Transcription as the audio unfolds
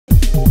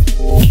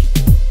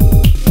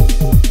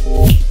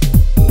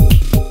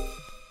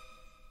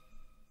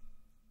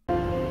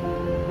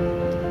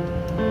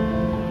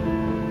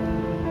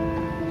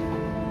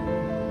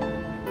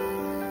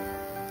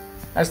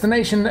As the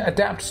nation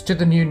adapts to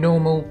the new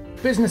normal,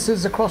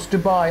 businesses across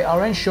Dubai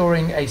are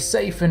ensuring a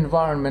safe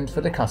environment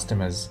for the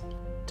customers.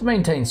 To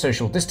maintain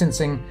social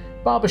distancing,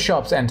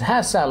 barbershops and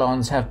hair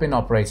salons have been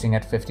operating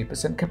at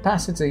 50%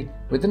 capacity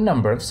with a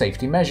number of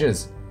safety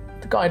measures.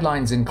 The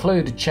guidelines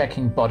include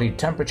checking body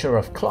temperature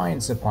of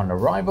clients upon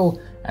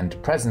arrival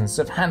and presence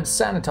of hand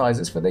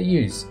sanitizers for their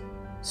use.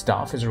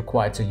 Staff is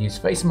required to use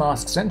face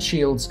masks and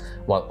shields,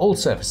 while all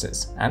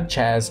surfaces and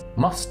chairs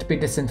must be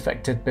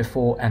disinfected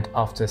before and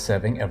after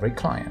serving every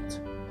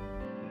client.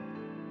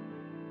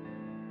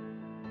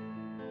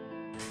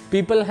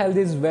 People health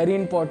is very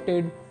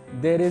important.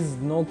 There is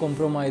no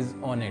compromise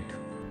on it.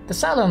 The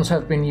salons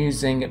have been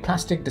using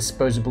plastic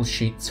disposable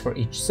sheets for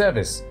each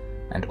service,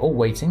 and all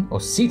waiting or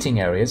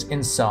seating areas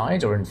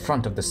inside or in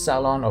front of the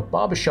salon or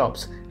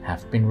barbershops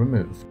have been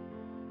removed.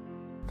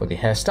 For the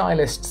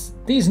hairstylists,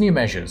 these new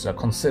measures are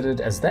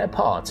considered as their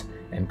part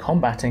in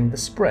combating the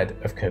spread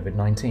of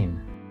COVID-19.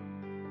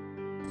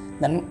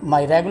 Then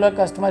my regular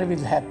customer will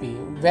be happy.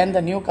 When the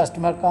new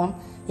customer comes,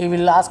 he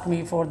will ask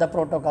me for the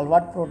protocol,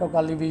 what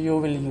protocol you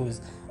will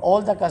use.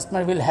 All the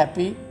customer will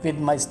happy with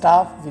my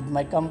staff, with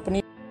my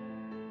company.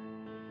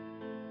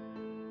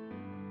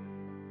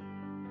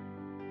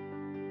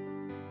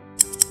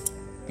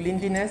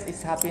 Cleanliness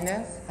is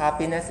happiness,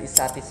 happiness is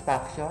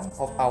satisfaction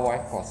of our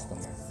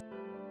customers.